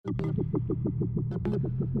Black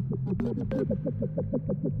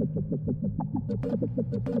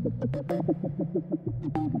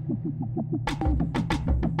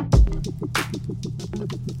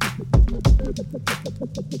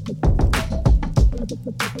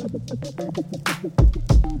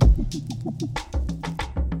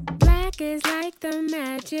is like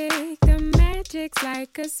the magic's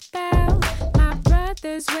like a spell. My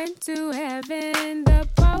brothers went to heaven, the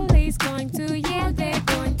police going to yell, they're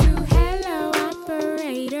going to hello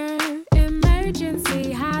operator,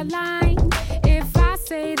 emergency hotline. If I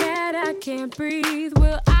say that I can't breathe,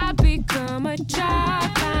 will I become a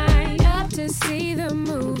chalk line? Up to see the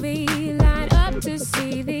movie, line up to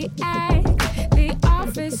see the act. The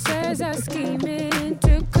officers are scheming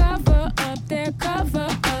to cover up their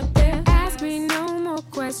Ask me no more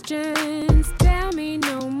questions, tell me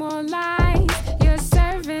no more lies. You're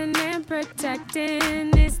serving and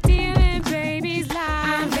protecting, it's stealing babies' lives.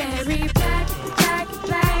 I'm very black, black,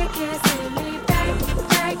 black, can't send me back,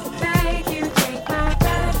 back, back. You take my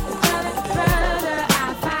brother,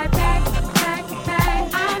 I fight back, back,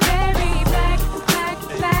 back. I'm very black,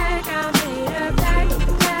 black, black, I'm made of black,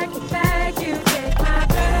 black, black. You take my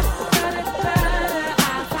brother,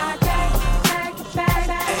 I fight back, back, back.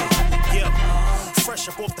 Hey, yeah, fresh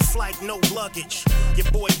up off the flight, no luggage. Your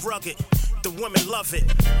boy rugged, the women love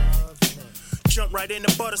it. Jump right in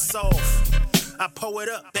the butter soft. I pull it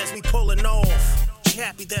up as we pulling off. She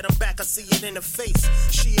happy that I'm back, I see it in her face.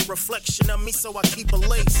 She a reflection of me, so I keep a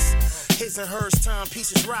lace. His and hers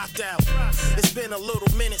timepieces rocked out. It's been a little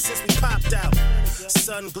minute since we popped out.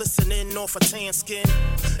 Sun glistening off her tan skin.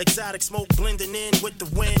 Exotic smoke blending in with the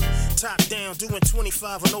wind. Top down, doing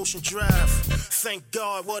 25 on Ocean Drive. Thank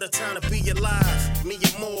God, what a time to be alive. Me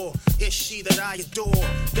and more, it's she that I adore.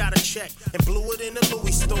 Got a check and blew it in the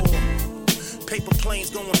Louis store. Paper planes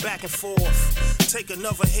going back and forth. Take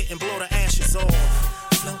another hit and blow the ashes off.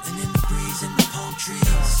 Floating in the breeze in the palm trees.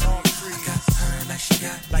 I got her like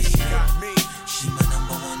she got me. She my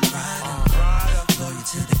number one rider. Loyal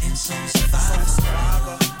to the end, so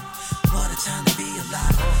survivor. What a time to be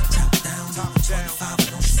alive. Top down, 25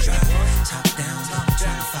 on Ocean Drive. Top down,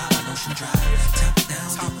 25 on Ocean Drive. Top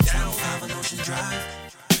down, 25 on Ocean Drive.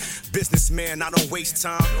 Businessman, I don't waste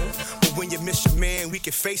time. But when you miss your man, we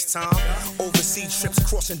can FaceTime. Overseas trips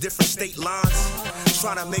crossing different state lines.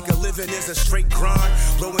 Trying to make a living is a straight grind.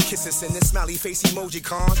 Blowing kisses in this smiley face emoji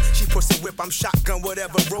cons. She pussy whip, I'm shotgun,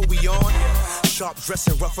 whatever road we on. Sharp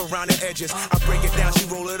dressing, rough around the edges. I break it down, she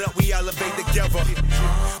roll it up, we elevate together.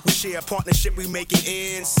 We share a partnership, we making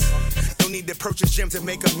ends. Don't need to purchase gym to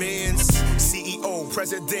make amends. CEO,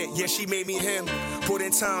 president, yeah, she made me him. Put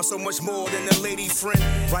in time, so much more than a lady friend.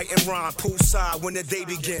 Right and rhyme, poolside when the day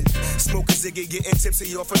begin. Smoke a ziggy, getting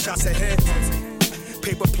tipsy off of shots ahead.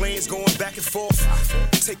 Paper planes going back and forth.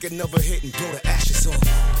 Take another hit and blow the ashes off.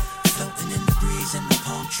 Floating in the breeze in the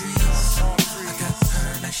palm trees. I got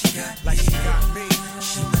her like she got me.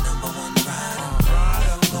 She my number one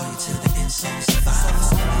rider. Loyal to the end, so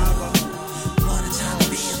survivor. What a time to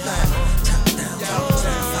be alive. Top down,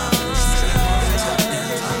 25 Ocean Drive. Top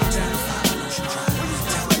down, 25 Ocean Drive.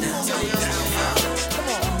 Top down, 25 Ocean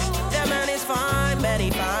Drive. That man is fine, very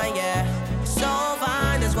fine, yeah. So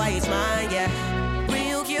fine, that's why he's mine, yeah.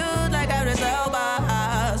 Real cute like Idris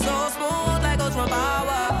Elba. So smooth like Coach from Power.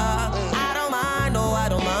 I don't mind, no, I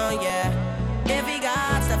don't mind, yeah. If he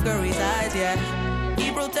got Steph Curry's eyes, yeah.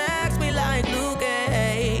 He protects me like Luke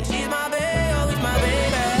Cage. She's my baby, oh, he's my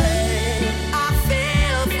baby. I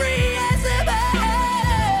feel free as a bird.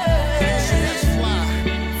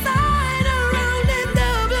 Flying around in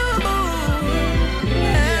the blue moon.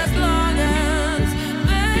 As long as,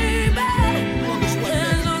 baby,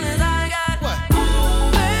 as long as I got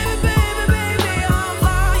baby, baby, baby, I'm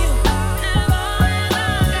for you. As long as I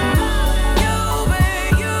got you,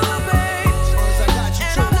 babe, you, babe.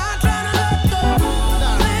 And I'm not trying to let go.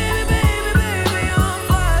 Baby, baby, baby, I'm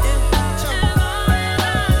for you. As long as I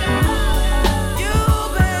got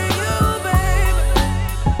you, babe, you, babe.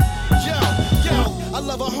 Yo, I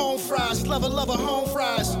love her home fries, love her home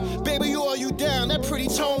fries. Baby, all you down, that pretty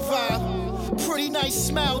tone vibe. Pretty nice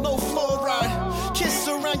smile, no fluoride. Kisses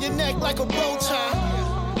around your neck like a bow tie.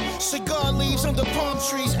 Cigar leaves under palm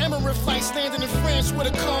trees. Emirate flight standing in France with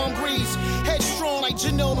a calm breeze. Headstrong like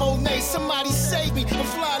Janelle Monáe. Somebody save me, I'm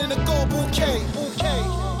flying in a gold bouquet.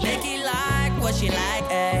 Nikki like what she like,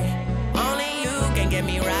 ayy. Only you can get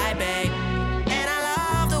me right, babe. And I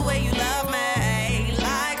love the way you love me.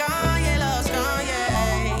 Like Kanye loves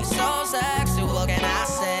Kanye. So sexy, what can I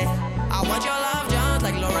say? I want your love just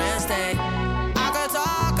like Lorenz Day. I could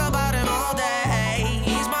talk about him all day.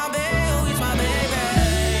 He's my baby, he's my baby.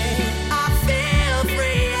 I feel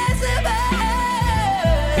free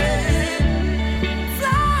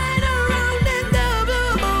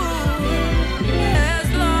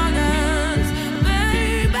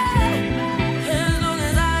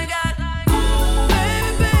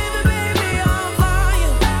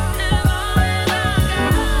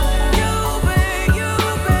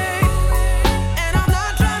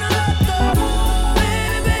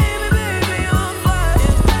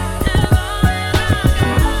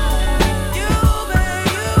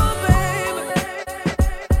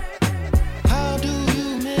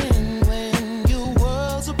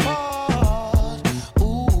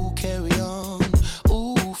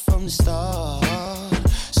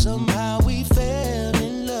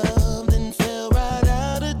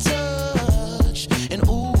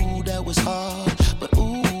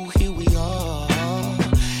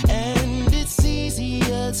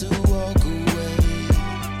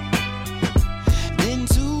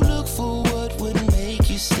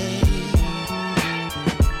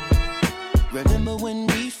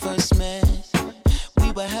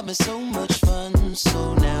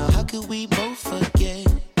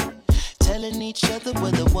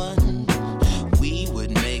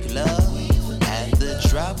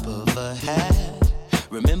top of her hat.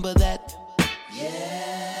 Remember that?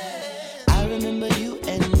 Yeah. I remember you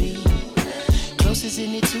and me, closest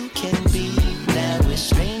any two can be. Now we're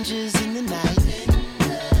strangers in the night,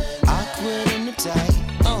 awkward in the tight.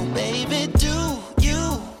 Oh baby, do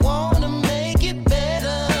you wanna make it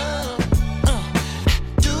better?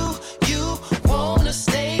 Do you wanna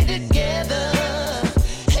stay together?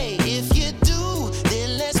 Hey, if you do,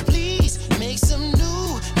 then let's please make some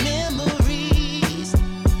new memories.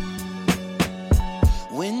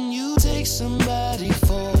 When you take somebody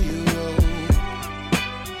for your own,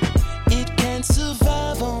 it can't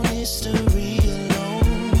survive on history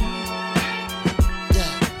alone.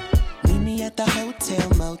 Yeah, meet me at the hotel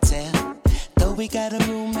motel, though we got a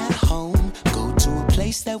room at home. Go to a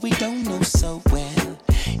place that we don't know so well.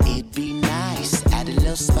 It'd be nice, add a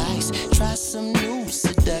little spice, try some new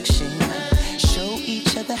seduction, show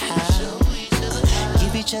each other how,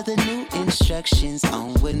 give each other new instructions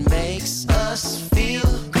on what makes us feel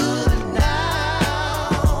good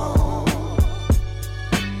now.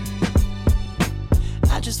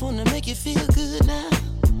 I just wanna make you feel good now.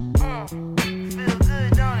 Feel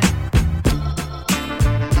good, don't it?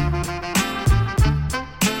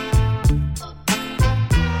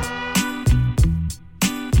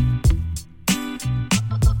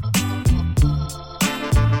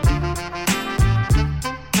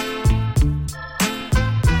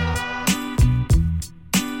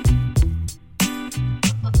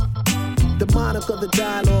 The monarch of the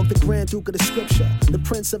dialogue, the grand duke of the scripture, the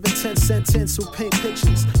prince of intense sentence who paint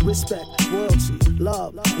pictures. Respect, royalty,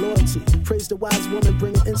 love, loyalty. Praise the wise woman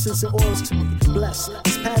bringing incense and oils to me. Bless,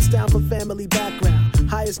 it's passed down from family background.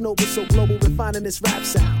 Highest noble, so global, refining this rap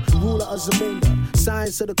sound. Ruler of Zamunda,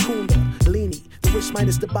 science of the Kunda, Leanie, the wish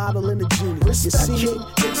minus the bottle and the genie. Respect, you see me?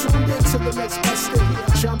 Get tuned into the next best thing.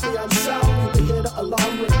 Champion sound, you can hear the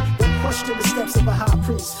alarm ring. Question the steps of a high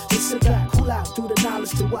priest. Just sit back, cool out, through the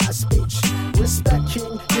knowledge to wise speech. Respect,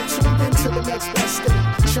 king, get tuned into the next best thing.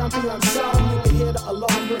 Champion sound, you can hear the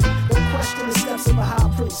alarm ring. Don't question the steps of a high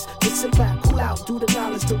priest. Just sit back, cool out, through the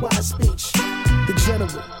knowledge to wise speech. The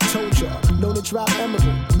general, told y'all, known to drop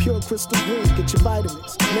emerald. Pure crystal green, get your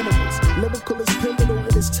vitamins, minerals. Lyrical is pivotal in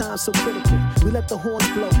this time so critical. We let the horns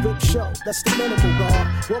blow, rip show, that's the minimal, God.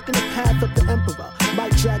 Walking the path of the emperor.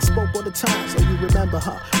 Mike Jack spoke all the times, and you remember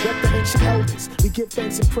her. Rep the ancient elders, we give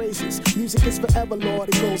thanks and praises. Music is forever, Lord,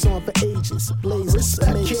 it goes on for ages. Blaze,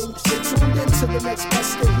 respect, king, get tuned into the next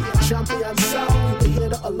best thing. Champion sound, you can hear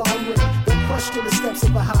the alarm ring. Don't question the steps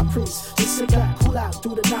of a high priest. Just sit back, cool out,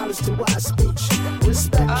 through the knowledge to wise speech.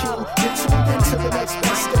 Respect, king, get tuned into the next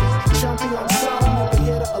best thing. Champion sound, you can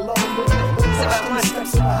hear the alarm ring. Don't question the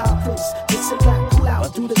steps of a high priest. Just sit back, cool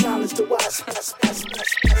out, through the knowledge to wise speech.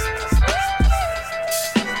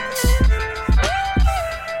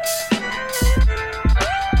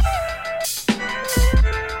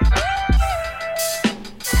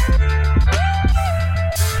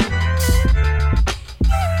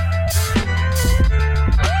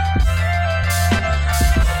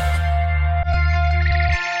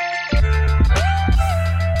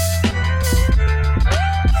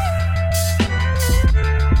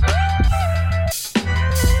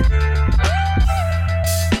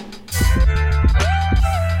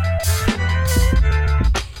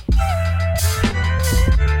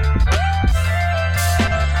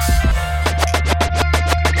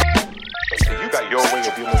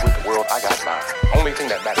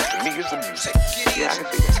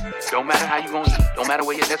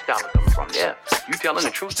 Where your next dollar coming from, yeah. You telling the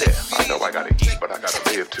truth there. I know I gotta eat, but I gotta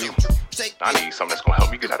live too. I need something that's gonna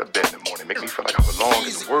help me get out of bed in the morning, make me feel like I belong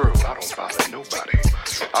in the world. I don't bother nobody.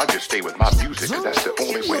 I'll just stay with my music, cause that's the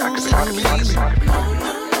only way I can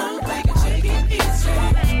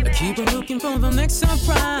Keep on looking for the next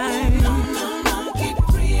surprise.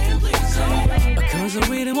 Cause I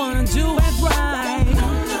really wanna do it right.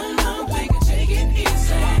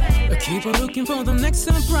 Keep on looking for the next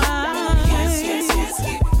surprise.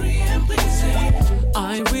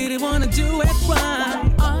 I really wanna do it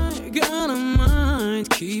right. I got a mind,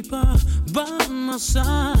 keep her by my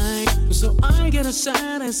side, so I get her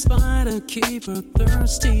satisfied and keep her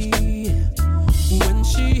thirsty. When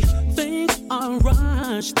she thinks I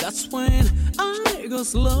rush, that's when I go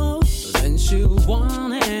slow. Then she'll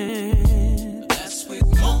want it. That sweet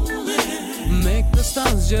moment, make the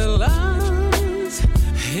stars jealous.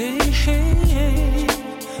 Hey, hey, hey,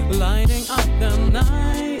 lighting up the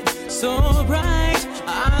night so bright.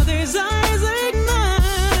 Our desires ignite.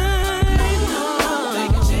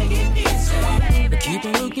 Keep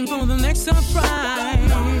on looking for the next surprise.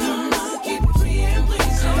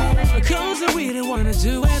 Cause I really wanna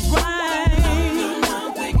do it right.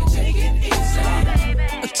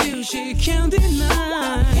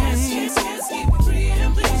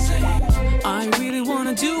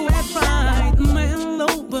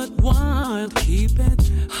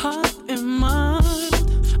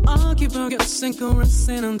 and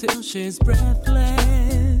caressing until she's breathless.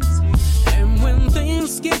 And when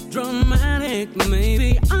things get dramatic,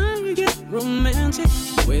 maybe I get romantic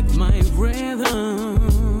with my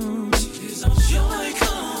rhythm. She's all joy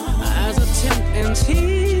come as a temp and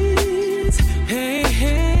tease. Hey,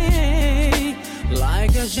 hey,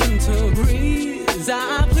 like a gentle breeze,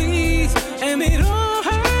 I please and meet all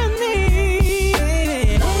her needs.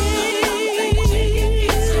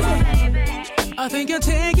 I think you'll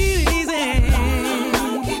take it easy,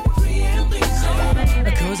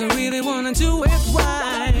 cause I really wanna do it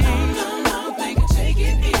right. No, think you take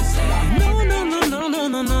it easy. No, no, no, no, no,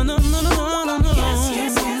 no, no, no, no, no, no. Yes,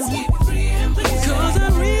 yes, yes, keep it free and please. Cause I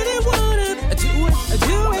really wanna do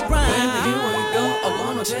it right. Wherever you go, I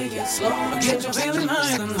wanna take it slow. Get your feeling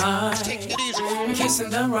nice and high. Take it easy. Kissing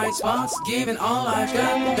the right spots, giving all I've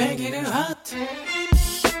got, making it hot.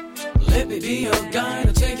 Let me be your guide,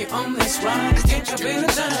 I'll take you on this ride. Get your feeling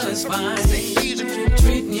satisfied.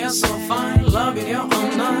 Treating you so fine, loving you all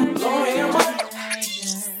night, blowing your mind.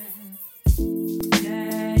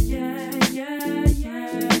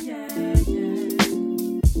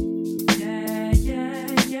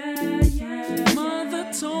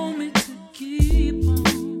 Mother told me to keep on.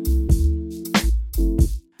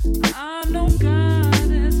 I know God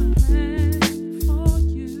has a plan for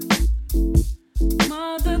you.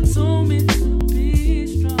 Mother told me to be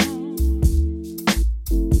strong,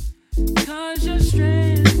 cause your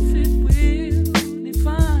strength, it will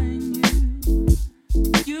define you.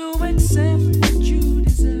 You accept what you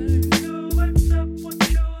deserve.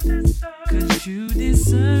 Cause you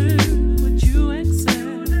deserve what you accept.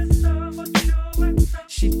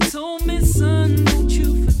 She told me, son, don't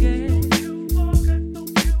you forget.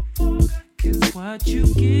 Cause what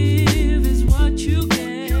you give is what you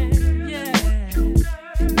get. Yeah.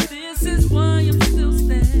 This is why I'm still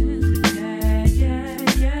standing. Yeah, yeah,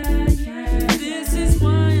 yeah, yeah. This is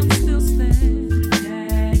why I'm still standing.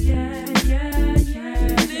 Yeah, yeah, yeah,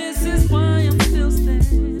 yeah. This is why I'm still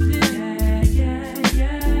standing. Yeah, yeah,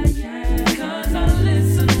 yeah, yeah. Cause I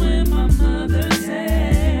listen when my mother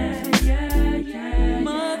said. Yeah, yeah.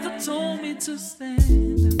 Mother told me to stand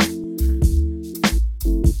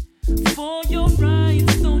for your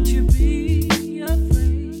rights, don't you be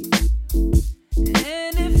afraid.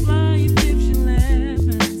 And if life gives you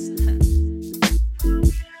lemons,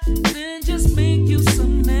 then just make you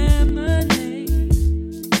some lemonade.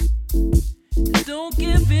 Don't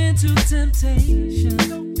give in to temptation.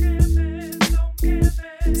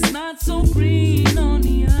 It's not so green on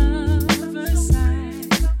the other side.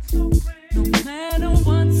 No matter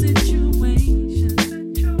what situation,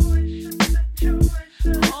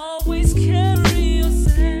 always carry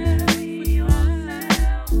yourself with pride.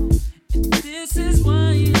 And this is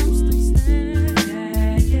why I'm still standing.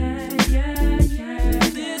 Yeah, yeah, yeah, yeah.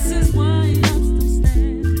 This is why I'm still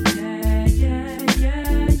standing. Yeah, yeah,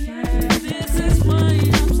 yeah, yeah. This is why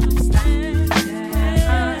I'm still standing. Yeah,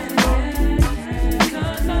 yeah, yeah.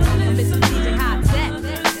 Cause I listen to DJ Hot Tech.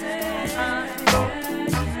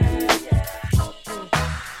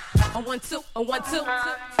 A 1 2, a 1 2,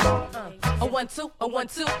 a 1 2, a 1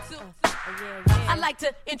 2. I like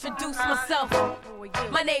to introduce myself.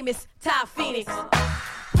 My name is Ty Phoenix.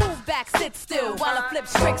 Move back, sit still while I flip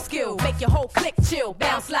strict skill. Make your whole click chill,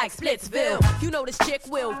 bounce like Splitsville. You know this chick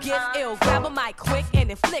will get ill. Grab a mic quick and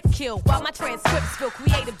then flick kill. While my transcripts feel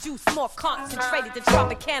creative juice, more concentrated than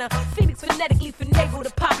Tropicana. Phoenix phonetically finagle the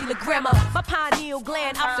popular grammar. My pineal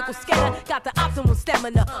gland, obstacle scanner, got the optimal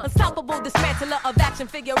stamina. Unstoppable dismantler of action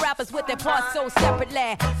figure rappers with their parts so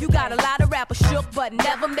separately. You got a lot of rappers shook but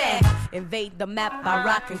never mad. Invade the map, I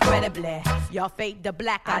rock incredibly. Y'all fade the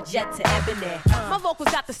black, I jet to ebony. My vocals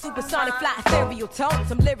got the supersonic fly ethereal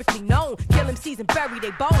tones. I'm lyrically known. Kill MCs and bury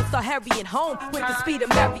their bones. Start hurrying home with the speed of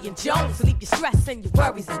Marion Jones. So leave your stress and your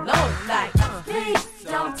worries alone. Like, please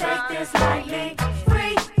don't take this lightly.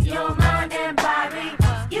 Free your mind and body.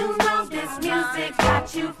 You know this music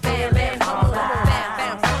got you feeling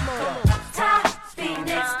alright. Ty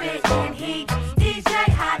Phoenix spitting heat. DJ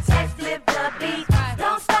Hot Tech flip the beat.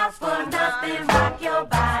 Don't stop for nothing. Rock your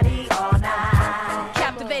body all night.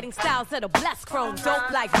 Captivating styles that are blessed chrome.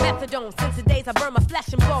 Dope like methadone. Since the days I burn my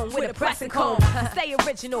flesh and bone with a pressing comb. Stay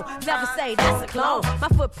original, never say that's a clone. My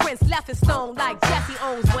footprints left in stone like Jesse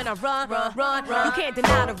owns when I run. You can't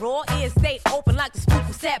deny the roar. Ears stay open like the spook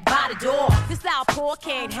who sat by the door. This outpour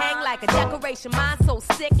can't hang like a decoration. Mind so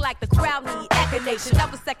sick like the crowd need echinacea.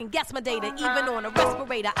 Never second guess my data. Even on a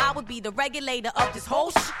respirator, I would be the regulator of this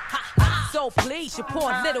whole shit. So please, you poor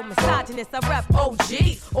little misogynist. I rep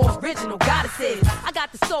OGs, original goddesses. I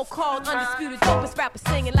got the so-called undisputed dopest rapper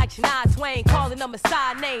singing like Shania Twain, calling them a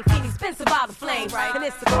side name. Phoenix Spencer by the flame, right? And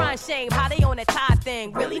it's a crying shame how they on that tie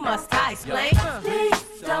thing. Really must I explain? Please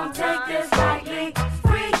don't take this lightly.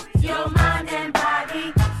 Free your mind and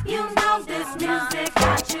body. You know this music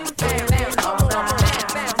got you feeling alright.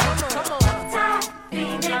 Top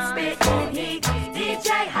Phoenix spitting heat.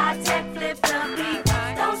 DJ High Tech flip the beat.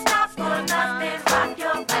 Don't stop for nothing. Rock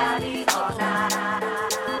your body all night.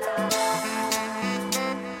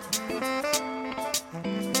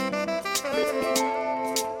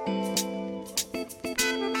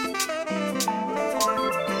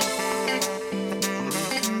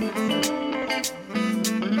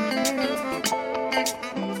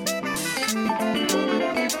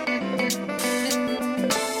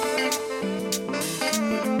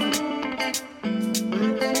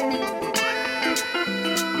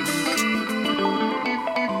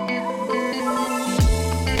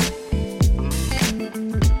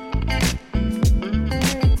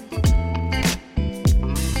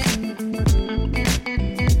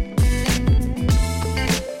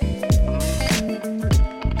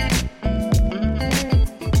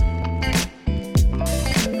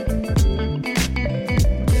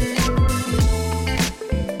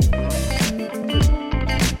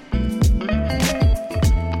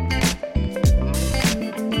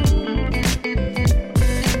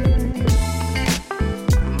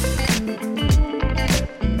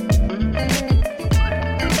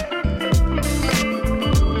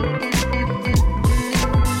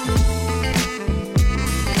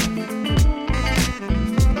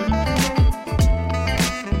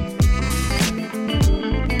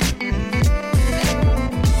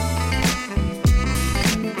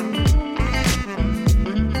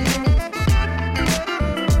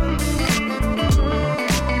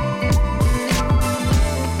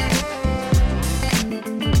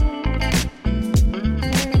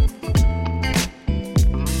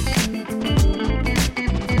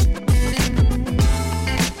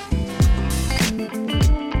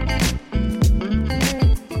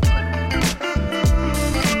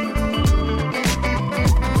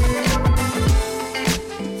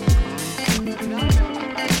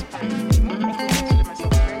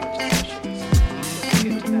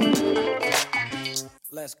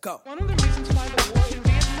 Let's go. One of the reasons why the war in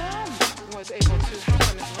Vietnam was able to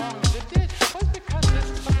happen as long as it did was because of this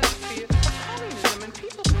fear of communism, and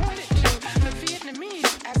people pointed to the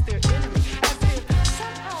Vietnamese as their enemy, as if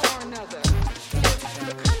somehow or another, if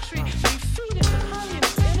the country defeated the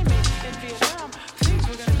communist enemy in Vietnam, things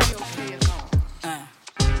were going to be okay at home.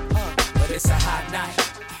 But it's a hot night.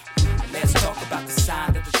 Let's talk about the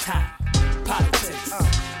sign of the time. Politics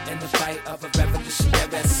and the fight of a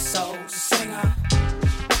revolutionary soul singer.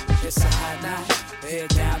 It's a hot night. Head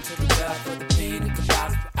down to the club for the beat and the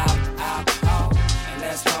out. And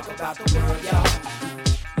let's talk about the world, y'all.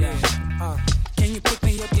 Yeah. Can you pick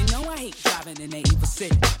me up? You know I hate driving in the evil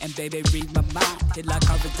city. And baby, read my mind. Hit like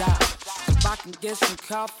a die. If I can get some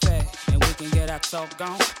coffee and we can get our talk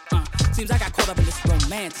on. Seems like I got caught up in this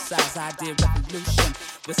romanticized idea of revolution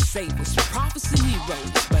with saviors, prophets, and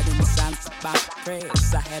heroes. But in the silence of my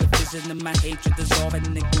prayers, I had a vision of my hatred dissolving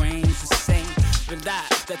in the grains of sand.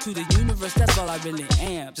 Realize that to the universe, that's all I really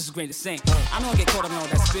am, just a grain of sand. I know I get caught up in all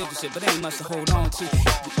that spiritual shit, but ain't much to hold on to.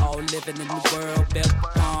 We all living in the world built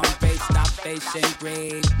on race, starvation,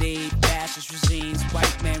 grade need, fascist regimes,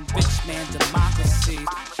 white man, rich man, democracy.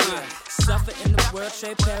 Suffer in the world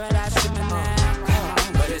trade paradise in my now.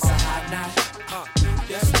 But it's a hot night.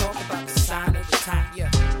 Let's talk about the sign of the time.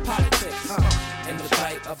 Politics and the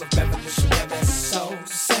fight of a revolutionary soul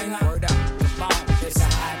singer. Word up, come on, it's a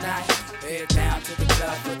hot night. Head down to the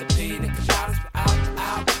club for the beat and out.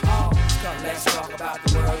 Let's talk about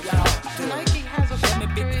the world, y'all. Nike has a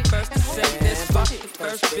factory. Let me be the first to say this. Fuck the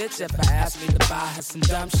first bitch ever asked me to buy her some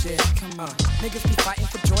dumb shit. Come on. Niggas be fighting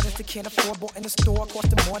for Jordans they can't afford, bought in the store, cost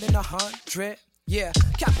them more than 100. Yeah,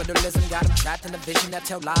 capitalism got them trapped in a vision that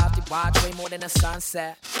tell lies. They watch way more than a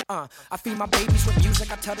sunset. I feed my babies with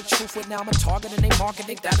music, I tell the truth with now I'm a target and they market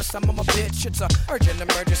it that or some of my bitch. It's a urgent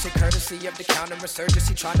emergency, courtesy of the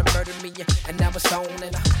counterinsurgency trying to murder me, and now it's on.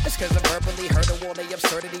 And it's cause I verbally heard of all the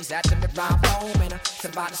absurdities at them at rhyme home. And I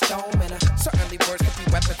survived the storm, and certainly words could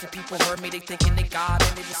be weapons. If people heard me, they thinking they God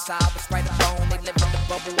and they decide what's right or wrong. They live in the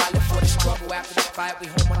bubble, I live for the struggle. After the fight, we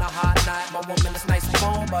home on a hot night. My woman is nice and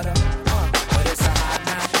warm, but it's a hot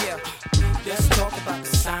night, yeah. Let's talk about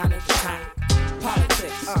the sign of the time.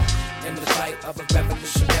 Politics and the fight of a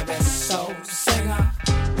revolutionary soul singer.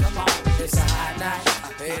 Come on, it's a hot night.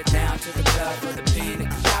 Head down to the club for the beat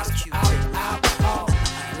and out.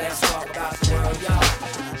 Let's talk about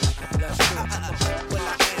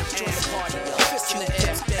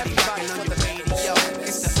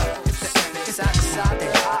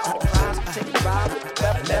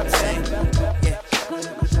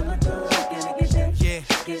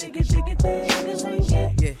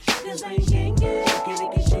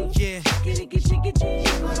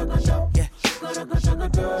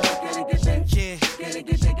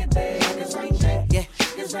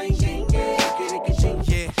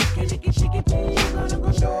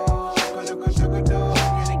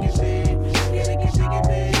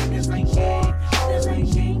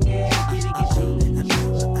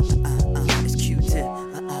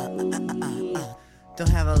Don't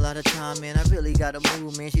have a lot of time, man. I really gotta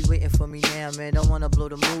move, man. She's waiting for me now, man. Don't wanna blow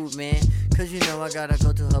the mood, man. Cause you know I gotta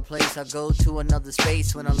go to her place. I go to another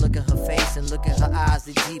space when I look at her face and look at her eyes.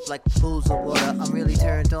 They deep like pools of water. I'm really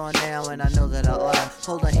turned on now, and I know that I oughta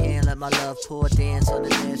hold her hand, let my love pour, dance on the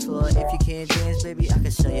dance floor. If you can't dance, baby, I can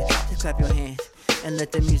show you. Just clap your hands and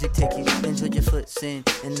let the music take you. Then put your foot in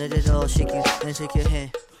and let it all shake you. Then shake your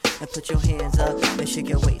head and put your hands up and shake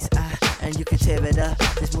your waist. And you can tear it up.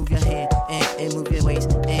 Just move your hand and move your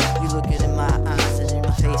waist. And you looking in my eyes and in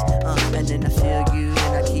my face. And then I feel you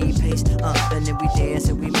and I keep pace. And then we dance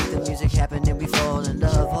and we make the music happen. And we fall in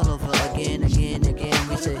love all over again, again, again.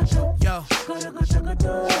 We say, yo.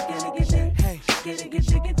 Hey.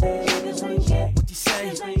 What you say?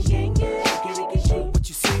 What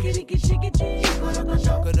you see?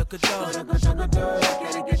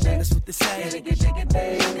 That's what they say.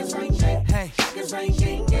 Hey.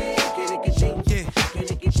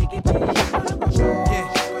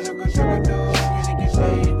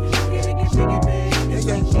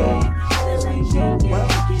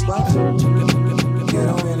 You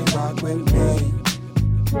don't really rock with me.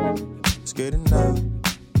 It's good enough.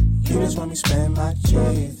 You just want me spend my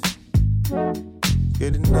cheese.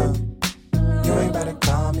 Good enough. You ain't better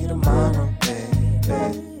call me tomorrow,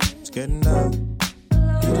 baby. It's good enough.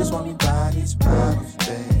 You just want me buy these bottles,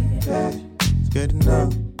 baby. It's good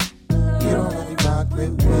enough. You don't really rock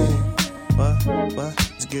with me. What?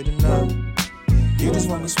 It's good enough. You just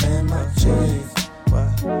want me spend my cheese.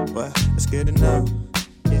 What? It's good enough.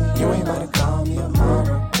 You ain't about to call me a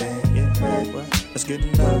mama, baby. That's good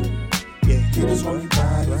enough. You just want me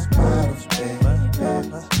buy these bottles, baby.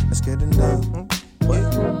 That's good enough.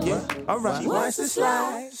 Alright. She wants to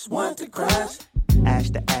slice, want to crush. Ash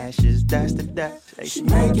to ashes, dust to dust. She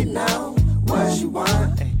make it know what she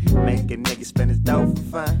want. Make a nigga spend his dough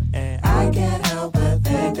for fun. I can't help but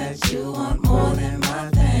think that you want more than my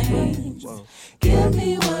things. Give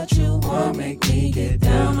me what you want, make me get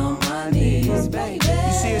down on my knees, baby.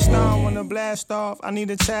 You see a star wanna blast off. I need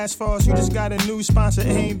a task force. You just got a new sponsor. It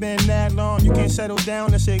ain't been that long. You can't settle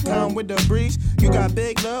down. That shit come with the breeze. You got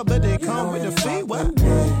big love, but they come with the fee. What?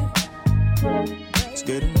 It's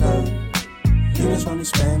good enough. You just want me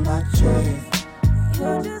spend my cheese.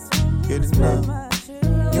 Good enough.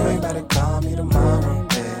 You ain't better call me tomorrow,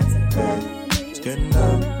 baby. It's good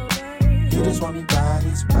enough. You just want me buy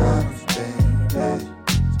these bottles, baby.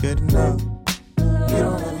 It's good enough. You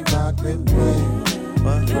don't really rock with me.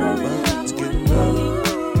 But it's good enough.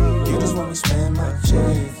 You just want me spend my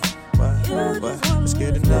cheese. But it's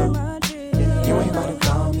good enough. You ain't about to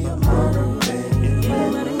call me a mama, baby.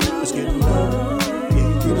 It's good enough.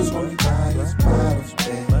 You just want me buy these bottles,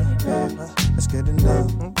 baby. It's good enough.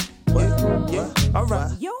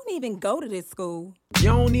 Alright. You don't even go to this school. You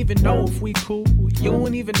don't even know if we cool. You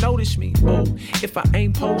don't even notice me, boo. If I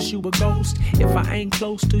ain't post, you a ghost. If I ain't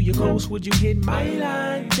close to your coast, would you hit my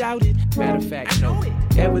line? Doubt it. Matter of fact, know it.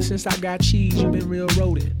 Ever since I got cheese, you been real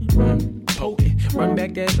rodent. Potent. Run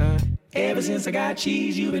back that line. Ever since I got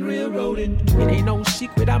cheese, you been real rodent. It ain't no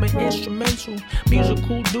secret, I'm an instrumental.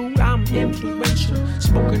 Musical dude, I'm influential.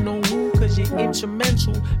 Smoking on woo, cause you're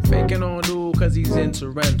instrumental. Faking on dude, cause he's into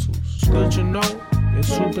rentals. Good you know, you're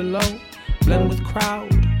super low. Blend with crowd,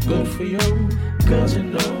 good for you. Good you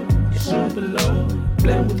know, you're super low.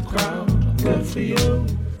 Blend with crowd, good for you.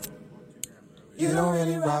 You don't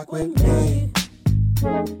really rock with me.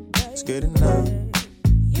 It's good enough.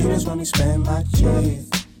 You just want me spend my cheese.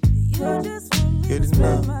 Good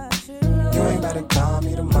enough. You ain't about to call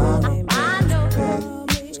me tomorrow,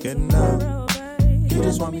 baby. It's good enough. You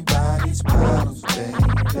just want me buy these bottles, baby.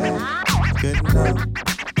 Good enough.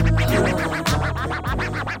 You don't really rock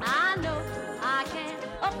with me. I know I can't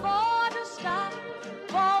afford to stop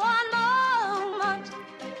for one moment.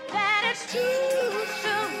 That it's too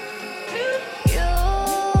soon to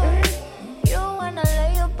you and I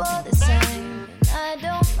lay above the same. I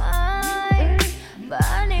don't mind, but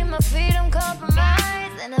I need my freedom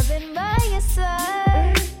compromised, and I've been by your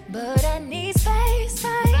side, but I need space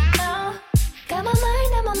right now. Got my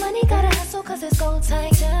mind and my money, gotta hustle 'cause it's gold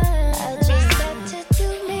time. I just got to do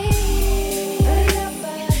me.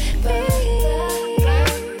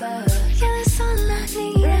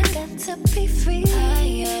 To be free,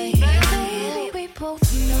 baby, we both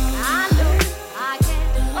know. I know I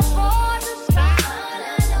can't afford to stop.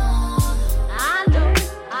 I know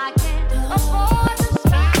I can't afford to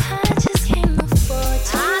stop. I just can't afford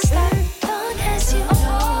to stop. Long as you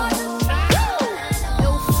afford to stop.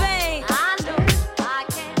 No fame. I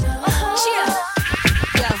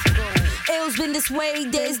way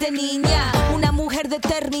desde niña. Una mujer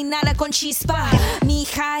determinada con chispa. Mi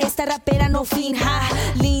hija, esta rapera no finja.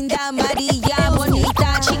 Linda, amarilla,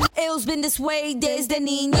 bonita. It's been this way desde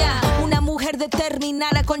niña. Una mujer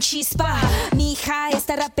determinada con chispa. Mi hija,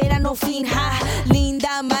 esta rapera no finja.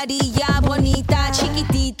 Linda, amarilla, bonita.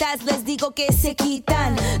 Chiquititas, les digo que se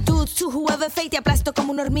quitan. Dudes to whoever fate, te aplasto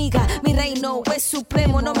como una hormiga. Mi reino es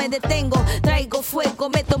supremo, no me detengo. Traigo fuego,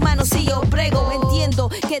 meto manos y yo prego. Entiendo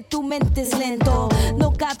que tu mente es lento.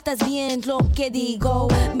 No captas bien lo que digo.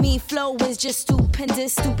 Mi flow is just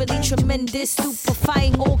stupendous, stupidly tremendous,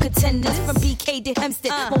 stupefying all contenders. From BK to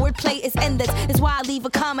Hempstead, my wordplay is endless. It's why I leave a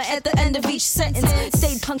comma at the end of each sentence.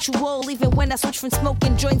 Stayed punctual even when I switch from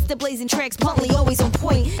smoking joints to blazing tracks. Bluntly always on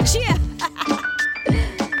point. Yeah.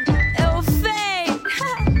 It'll fade.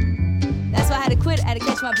 That's why I had to quit. I had to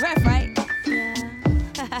catch my breath, right?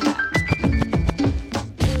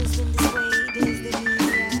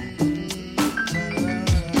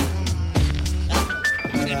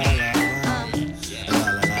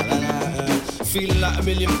 Feeling like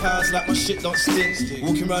 £1,000,000, like my shit don't stink.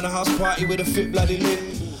 Walking around the house party with a fit bloody lip.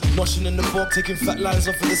 Washing in the bog, taking fat lines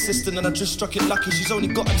off of the system. And I just struck it lucky, she's only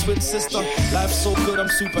got a twin sister. Life's so good, I'm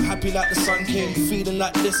super happy like the sun came. Feeling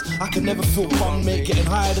like this, I can never feel calm, mate. Getting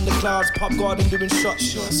higher than the clouds, pub garden doing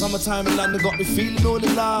shots. Summertime in London got me feeling all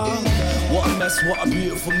in love. What a mess, what a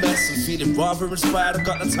beautiful mess. I'm feeling rather inspired, I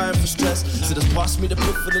got no time for stress. So just pass me the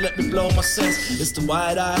piffle and let me blow my sense. It's the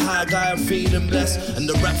wide-eye high guy, I'm feeling blessed. And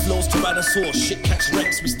the rap flows Tyrannosaurus, shit catch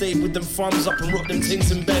wrecks. We stayed with them farms up and rock them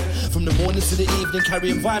things in bed. From the morning to the evening,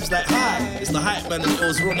 carrying vibes like high. It's the hype man and it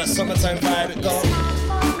was on that summertime vibe. It goes.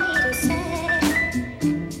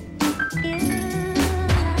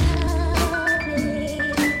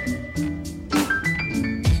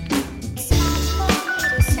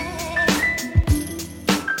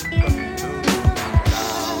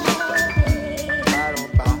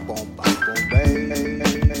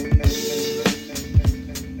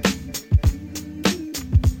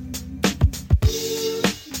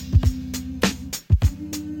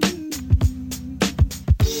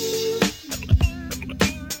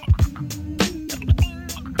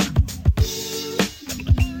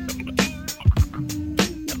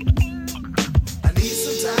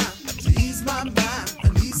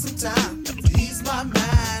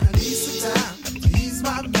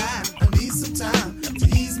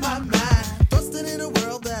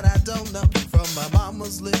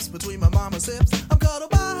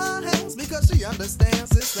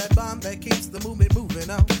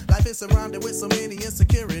 Surrounded with so many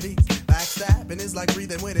insecurities. Backstabbing is like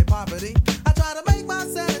breathing within poverty. I try to make my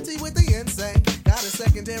sanity with the insane. Got a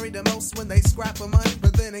secondary to most when they scrap for money.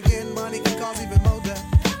 But then again, money can cause even more death.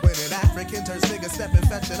 When an African turns nigga step and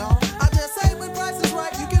fetch it all. I just say when price is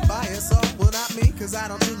right, you can buy it all. Well, not me, cause I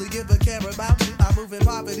don't truly give a care about you. I move in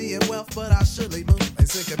poverty and wealth, but I surely move. And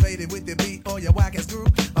syncopated with your beat or your whack ass groove.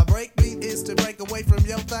 My break beat is to break away from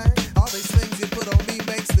your thing. All these things you put on me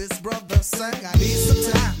makes this brother sing. I need some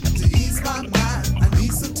time to ease my mind. I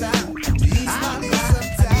need some time to ease my mind. I need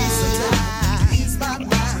some time to ease my mind.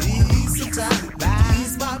 I need some time to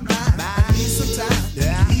ease my mind. I need some time to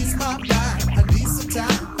ease my mind. I need some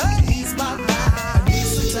time to ease my mind. I need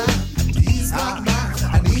some time to ease my mind.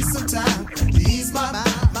 I need some time to ease my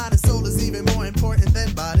mind. Mind and soul is even more important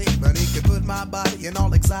than body. Money can put my body in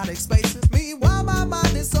all exotic spaces. Meanwhile, my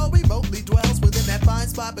mind is so remotely dwells within that fine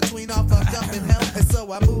spot between all fucked up and hell. And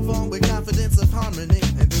so I move on with confidence of harmony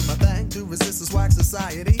and do my thing to resist this whack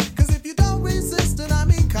society. Cause if you don't resist it, I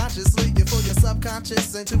mean consciously, you fool your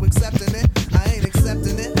subconscious into accepting it. I ain't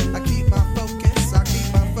accepting it. I keep my focus. I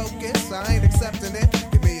keep my focus. I ain't accepting it.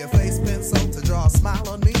 Give me a face pencil to draw a smile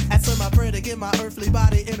on me. Answer my prayer to give my earthly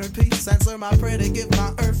body inner peace. Answer my prayer to give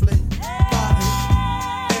my earthly body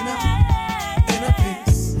inner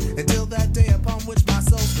peace. Until that day upon which my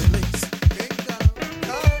soul's released.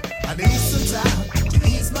 I need some time to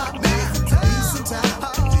ease my mind. I need some time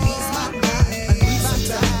to ease my mind. I need some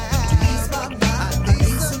time to ease my mind. I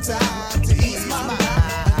need some time to ease my mind.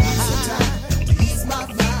 I need some time to ease my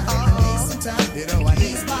mind. I need some time, you know, I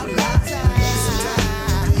need my mind. I need some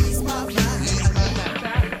time to ease my mind.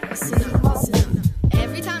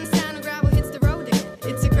 Every time the sound of gravel hits the road,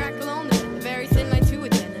 it's a crackle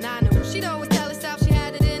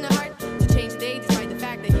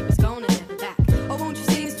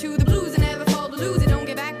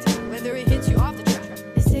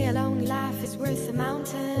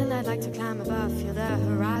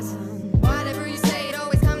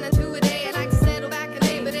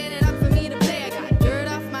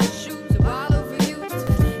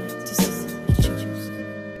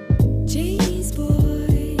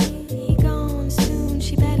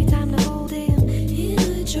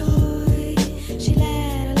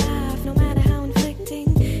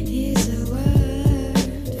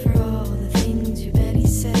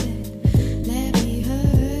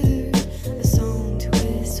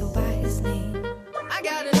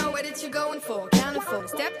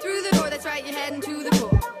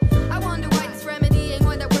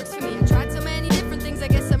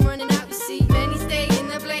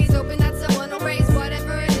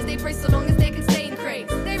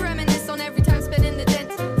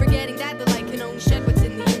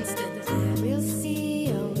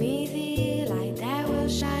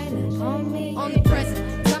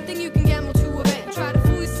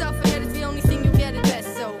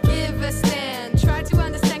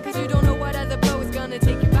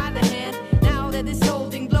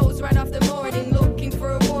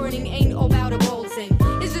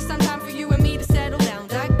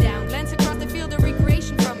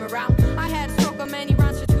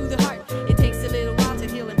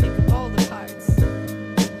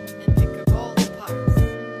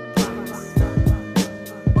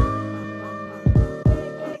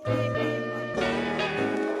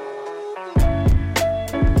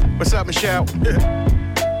What's up, Michelle?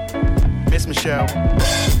 Miss Michelle.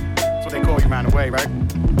 That's what they call you around the way, right?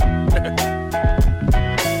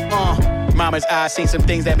 Mama's eyes seen some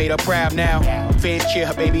things that made her proud now. Fans cheer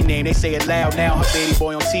her baby name, they say it loud now. Her baby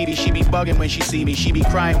boy on TV, she be bugging when she see me. She be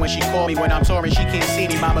crying when she call me. When I'm touring, she can't see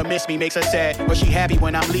me. Mama miss me, makes her sad, but she happy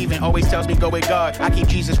when I'm leaving. Always tells me go with God, I keep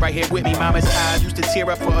Jesus right here with me. Mama's eyes used to tear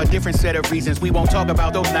up for a different set of reasons. We won't talk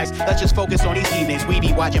about those nights, let's just focus on these evenings. We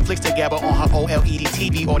be watching flicks together on her OLED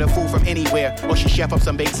TV. Order food from anywhere, or she chef up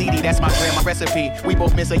some baked ziti. That's my grandma recipe. We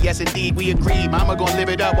both miss her, yes indeed, we agree. Mama gon' live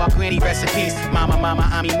it up while granny recipes. Mama,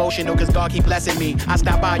 I'm emotional cause God keep blessing me. I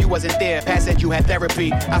stopped by, you wasn't there. Pat said you had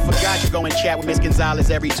therapy. I forgot you go and chat with Miss Gonzalez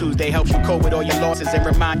every Tuesday. Helps you cope with all your losses and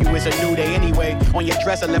remind you it's a new day anyway. On your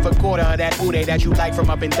dresser left a quarter of that Uday that you like from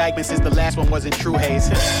up in Dykeman since the last one wasn't True Haze.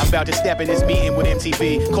 I'm about to step in this meeting with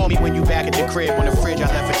MTV. Call me when you back at the crib on the fridge I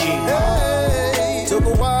left for G. Hey, took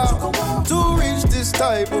a while to reach this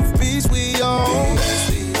type of peace we on.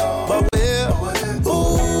 But we're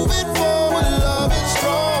moving forward, love is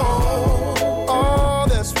strong. All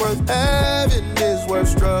that's worth having is worth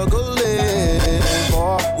struggling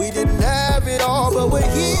for. We didn't have it all, but we're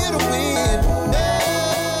here to win.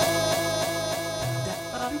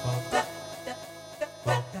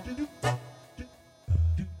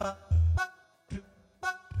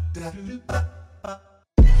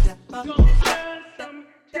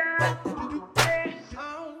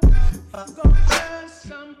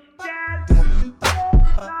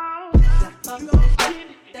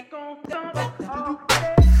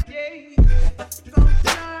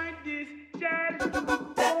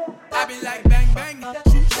 I be like bang bang,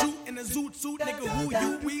 shoot shoot in a zoot suit, nigga. Who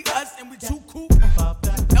you? We us, and we too cool.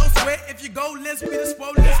 Elsewhere, if you go, let's be the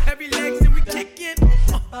swollen, heavy legs, and we kick in.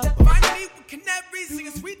 Find me with canaries, sing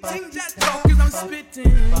a sweet ting jazz talk, cause I'm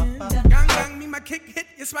spitting. Gang gang, me my kick hit,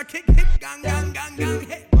 yes my kick hit, gang gang gang gang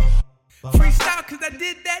hit. Freestyle, cause I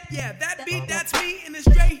did that, yeah, that beat, that's me in the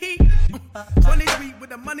straight heat. 23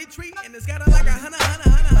 with a money tree, and it's got a like a hundred.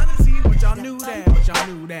 See what y'all knew that, what y'all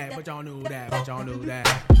knew that, what y'all knew that, what y'all knew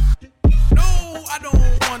that. No, I don't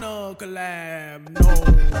wanna collab, no,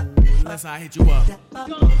 unless I hit you up.